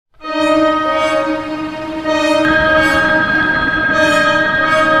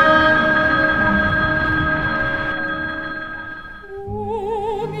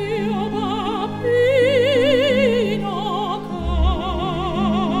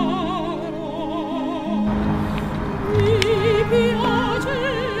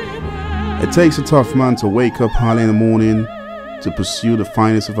It takes a tough man to wake up early in the morning to pursue the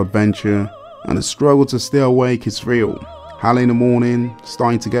finest of adventure, and the struggle to stay awake is real. Early in the morning,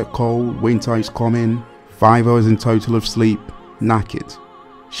 starting to get cold, winter is coming, 5 hours in total of sleep, knackered.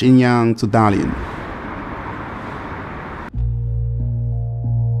 Xian to Dalian.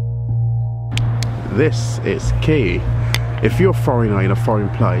 This is key. If you're a foreigner in a foreign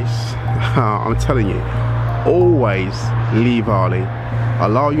place, I'm telling you, always leave early.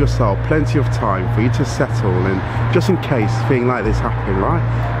 Allow yourself plenty of time for you to settle, and just in case things like this happen, right?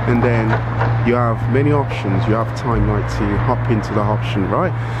 And then you have many options. You have time like to hop into the option,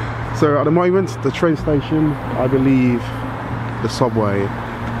 right? So at the moment, the train station, I believe the subway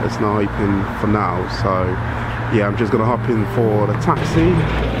is not open for now. So yeah, I'm just gonna hop in for the taxi.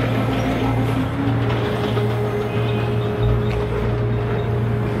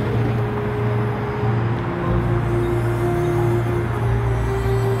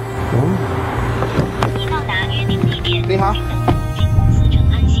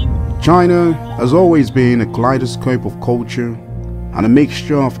 China has always been a kaleidoscope of culture and a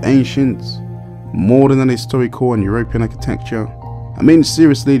mixture of ancient, modern and historical and European architecture. I mean,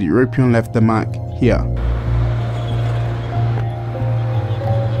 seriously, the European left the mark here.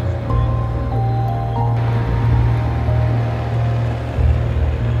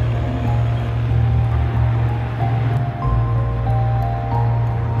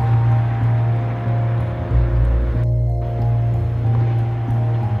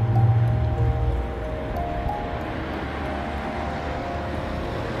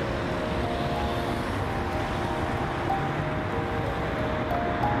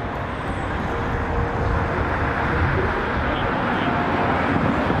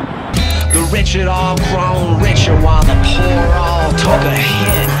 Rich had all grown richer while the poor all took a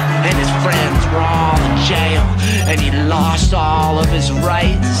hit, and his friends were all in jail, and he lost all of his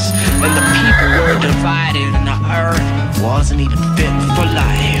rights, and the people were divided, and the earth wasn't even fit for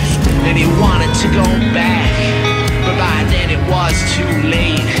life, and he wanted to go back, but by then it was too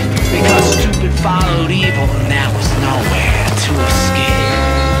late, because stupid followed evil and there was nowhere to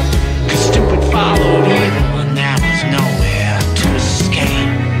escape, because stupid followed evil and there was nowhere to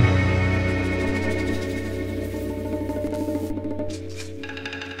escape.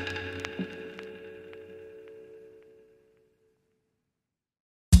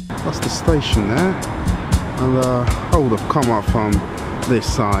 That's the station there, and I would have come up from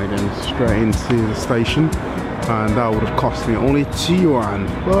this side and straight into the station, and that would have cost me only 2 yuan.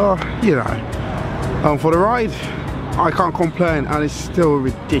 Well, you know, for the ride, I can't complain, and it's still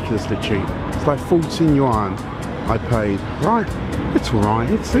ridiculously cheap. It's like 14 yuan I paid. Right, it's alright,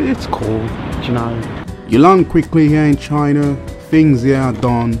 it's cool, you know. You learn quickly here in China, things here are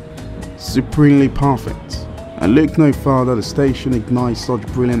done supremely perfect. And look no further, the station ignites such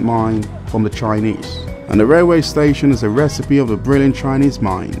brilliant mind from the Chinese. And the railway station is a recipe of the brilliant Chinese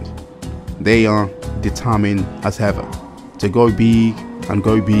mind. They are determined as ever to go big and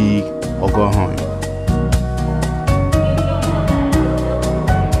go big or go home.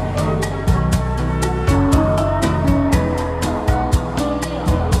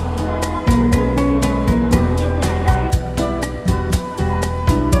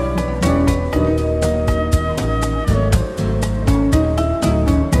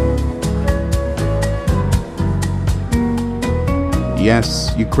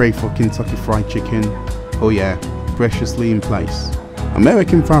 Yes, you crave for Kentucky Fried Chicken. Oh yeah, preciously in place.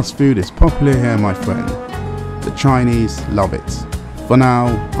 American fast food is popular here, my friend. The Chinese love it. For now,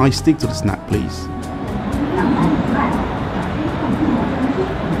 I stick to the snack, please.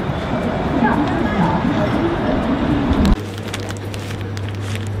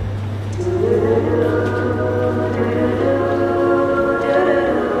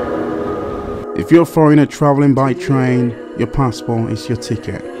 If you're a foreigner traveling by train, your passport is your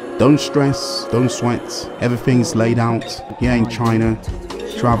ticket. Don't stress, don't sweat, everything is laid out. Here in China,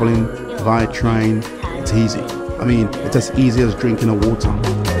 traveling via train, it's easy. I mean, it's as easy as drinking a water.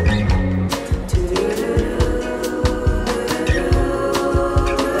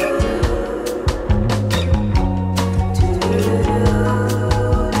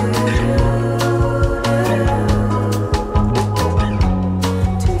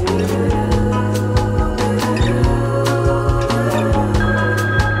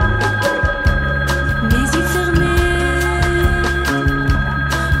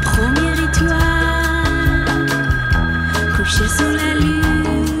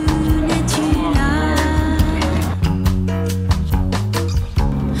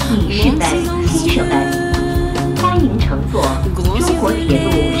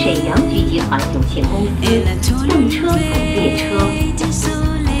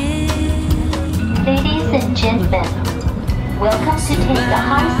 to take the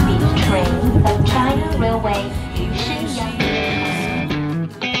high-speed train of China Railway Xian.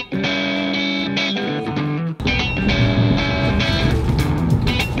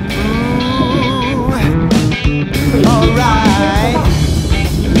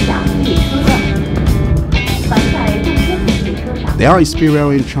 The high-speed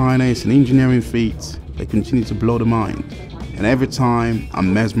railway in China is an engineering feat that continues to blow the mind, and every time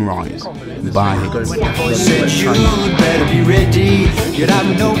I'm mesmerized by it. Said you'd better be ready. You'd have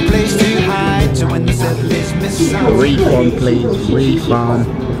no place to hide. So when the settlers miss out. Refund, please. Refund.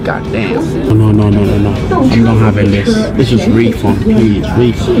 Goddamn. No. I'm not having this. This is refund, please.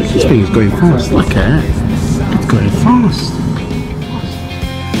 Refund. This thing is going fast. Look at it. It's going fast.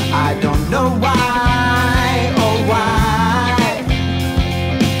 I don't know why, oh why.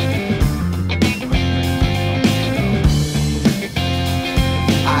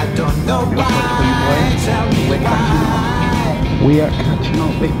 I don't know why. Tell me why. We are catching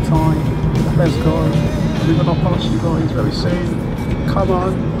up big time. Let's go. We're gonna pass you guys very soon. Come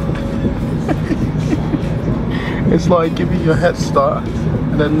on. It's like giving you a head start,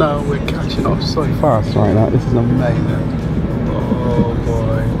 and then now we're catching up so fast right now. This is amazing. Oh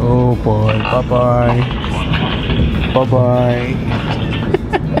boy. Oh boy. Bye bye. Bye bye.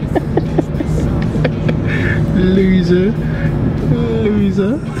 Loser.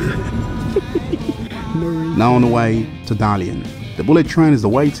 Loser. Now on the way to Dalian. The bullet train is the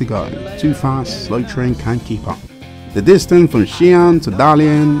way to go. Too fast, slow train can't keep up. The distance from Xian to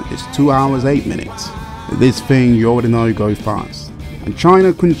Dalian is 2 hours 8 minutes. This thing you already know goes fast. And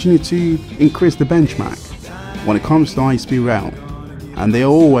China continues to increase the benchmark when it comes to high-speed rail. And they're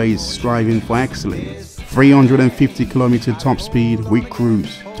always striving for excellence. 350 km top speed with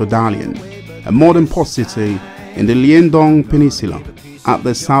cruise to Dalian, a modern port city in the Liandong Peninsula at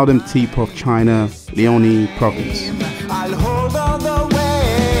the southern tip of China, Liaoning province. I'll hold on the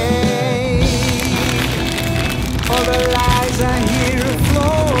way. All the lies I hear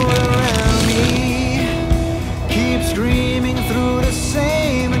float around me. Keep streaming through the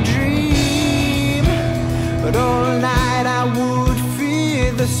same dream. But all night I would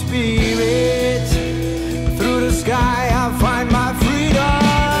feel the spirit. Through the sky I'll find my freedom.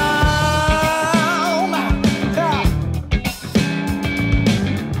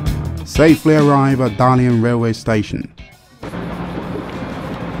 Safely arrive at Dalian railway station.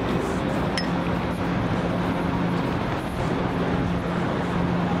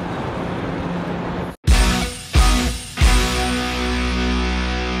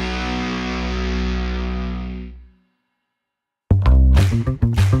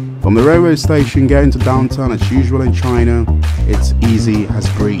 From the railway station getting to downtown as usual in China, it's easy as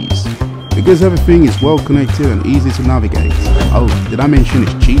breeze. Because everything is well connected and easy to navigate. Oh, did I mention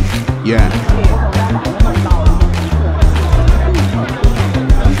it's cheap? Yeah.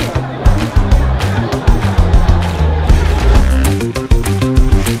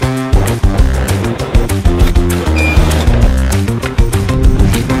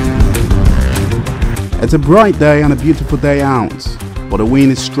 It's a bright day and a beautiful day out, but the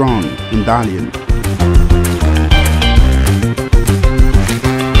wind is strong in Dalian.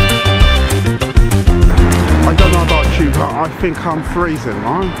 I don't know about you, but I think I'm freezing,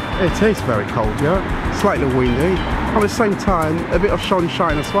 right? It is very cold, yeah? Slightly windy. At the same time, a bit of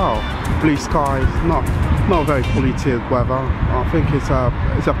sunshine as well. Blue skies, not very polluted weather. I think it's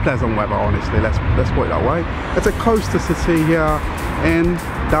a pleasant weather, honestly. Let's put it that way. It's a coastal city here in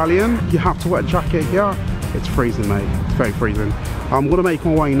Dalian. You have to wear a jacket here. It's freezing, mate. It's very freezing. I'm gonna make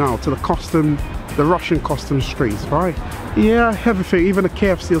my way now to the Russian custom streets, right? Yeah, everything, even the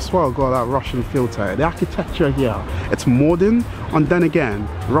KFC as well got that Russian feel to it. The architecture here, it's modern, and then again,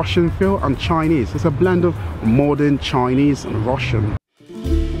 Russian feel and Chinese. It's a blend of modern, Chinese and Russian.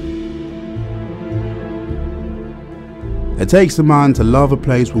 It takes a man to love a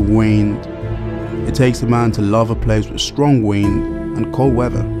place with wind. It takes a man to love a place with strong wind and cold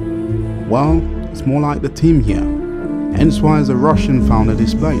weather. Well, it's more like the theme here. Hence why the Russian founded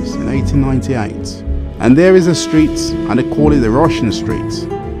this place in 1898. And there is a street, and they call it the Russian Street.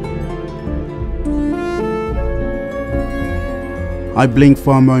 I blink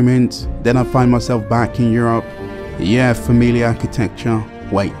for a moment, then I find myself back in Europe. Yeah, familiar architecture.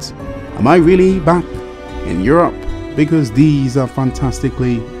 Wait, am I really back in Europe? Because these are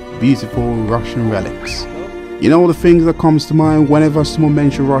fantastically beautiful Russian relics. You know the things that comes to mind whenever someone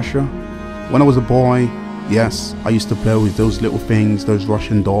mentions Russia? When I was a boy, yes, I used to play with those little things, those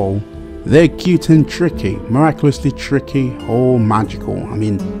Russian dolls. They're cute and tricky, miraculously tricky, or magical. I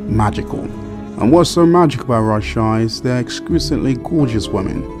mean, magical. And what's so magic about Russia is they're exquisitely gorgeous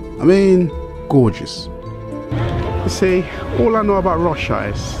women. I mean, gorgeous. The see, all I know about Russia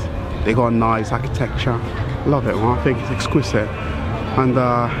is they got nice architecture. Love it, man. I think it's exquisite. And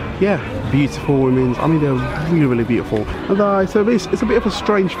yeah, beautiful women. I mean, they're really, really beautiful. And it's a bit of a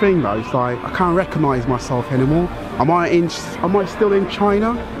strange thing though. It's like I can't recognize myself anymore. Am I still in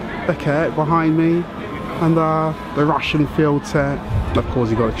China? Okay, behind me, and the Russian filter. And of course,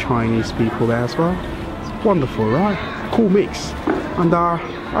 you got the Chinese people there as well. It's wonderful, right? Cool mix. And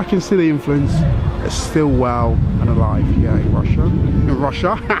I can see the influence. It's still well and alive here in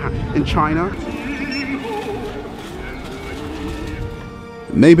Russia. In China.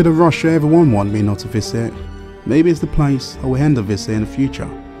 Maybe the Russia everyone wants me not to visit. Maybe it's the place I will end a visit in the future.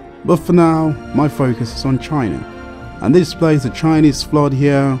 But for now, my focus is on China. And this place the Chinese flood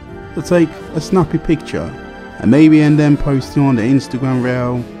here to take a snappy picture and maybe end them posting on the Instagram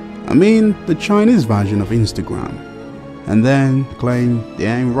reel. I mean the Chinese version of Instagram. And then claim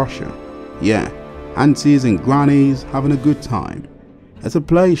they're in Russia. Yeah, aunties and grannies having a good time. It's a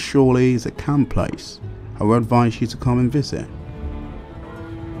place surely is a camp place. I would advise you to come and visit.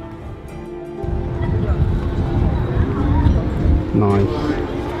 Nice.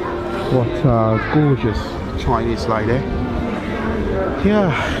 What a gorgeous Chinese lady.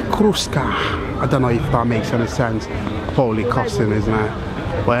 Yeah, Kruska. I don't know if that makes any sense. Probably costume, isn't it?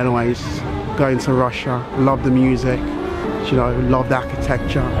 But anyways, going to Russia. Love the music. You know, love the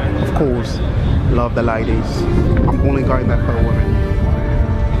architecture. Of course, love the ladies. I'm only going there for the women.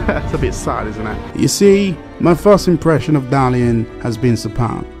 It's a bit sad, isn't it? You see, my first impression of Dalian has been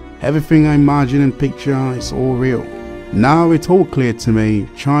superb. Everything I imagine and picture is all real. Now it's all clear to me,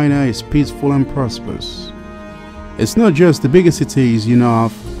 China is peaceful and prosperous. It's not just the bigger cities you know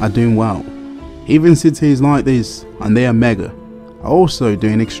of are doing well. Even cities like this, and they are mega, are also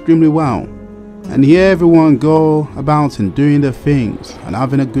doing extremely well. And here everyone go about and doing their things and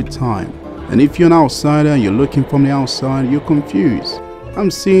having a good time. And if you're an outsider and you're looking from the outside, you're confused. I'm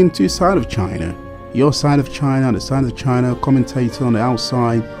seeing two sides of China. Your side of China and the side of China commentator on the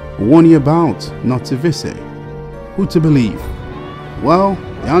outside warn you about not to visit. Who to believe? Well,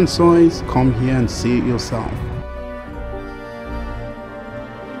 the answer is come here and see it yourself.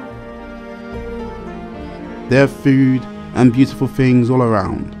 There are food and beautiful things all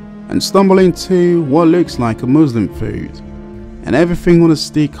around, and stumble into what looks like a Muslim food, and everything on a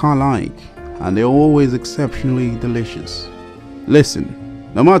stick I like, and they're always exceptionally delicious. Listen,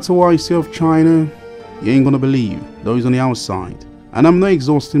 no matter what you see of China, you ain't gonna believe those on the outside, and I'm not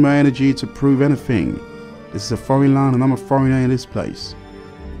exhausting my energy to prove anything. This is a foreign land and I'm a foreigner in this place.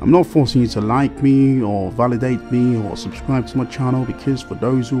 I'm not forcing you to like me or validate me or subscribe to my channel, because for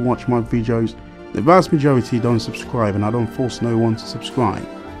those who watch my videos, the vast majority don't subscribe, and I don't force no one to subscribe.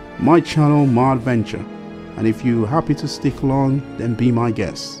 My channel, my adventure, and if you're happy to stick along, then be my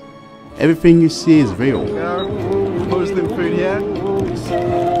guest. Everything you see is real. Yeah, Muslim food here.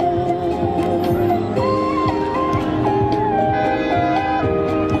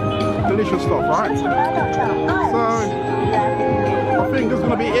 Delicious stuff, right? So I think that's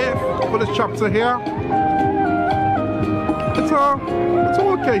gonna be it for this chapter here. It's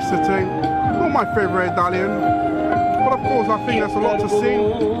an okay city. Not my favorite Dalian, but of course I think there's a lot to see.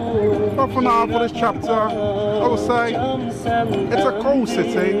 But for now, for this chapter, I would say it's a cool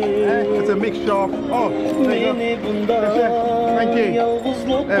city. It's a mixture of there you go. Thank you.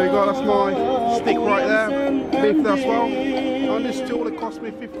 There we go, that's my stick right there. Beef there as well. And this still only cost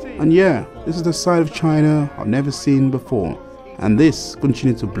me 15. And yeah, this is the side of China I've never seen before, and this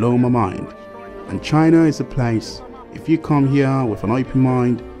continues to blow my mind. And China is a place, if you come here with an open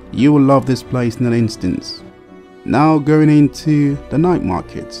mind, you will love this place in an instant. Now going into the night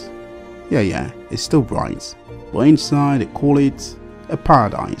market. Yeah, it's still bright, but inside they call it a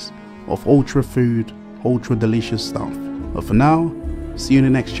paradise of ultra food, ultra delicious stuff. But for now, see you in the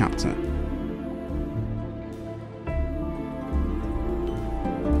next chapter.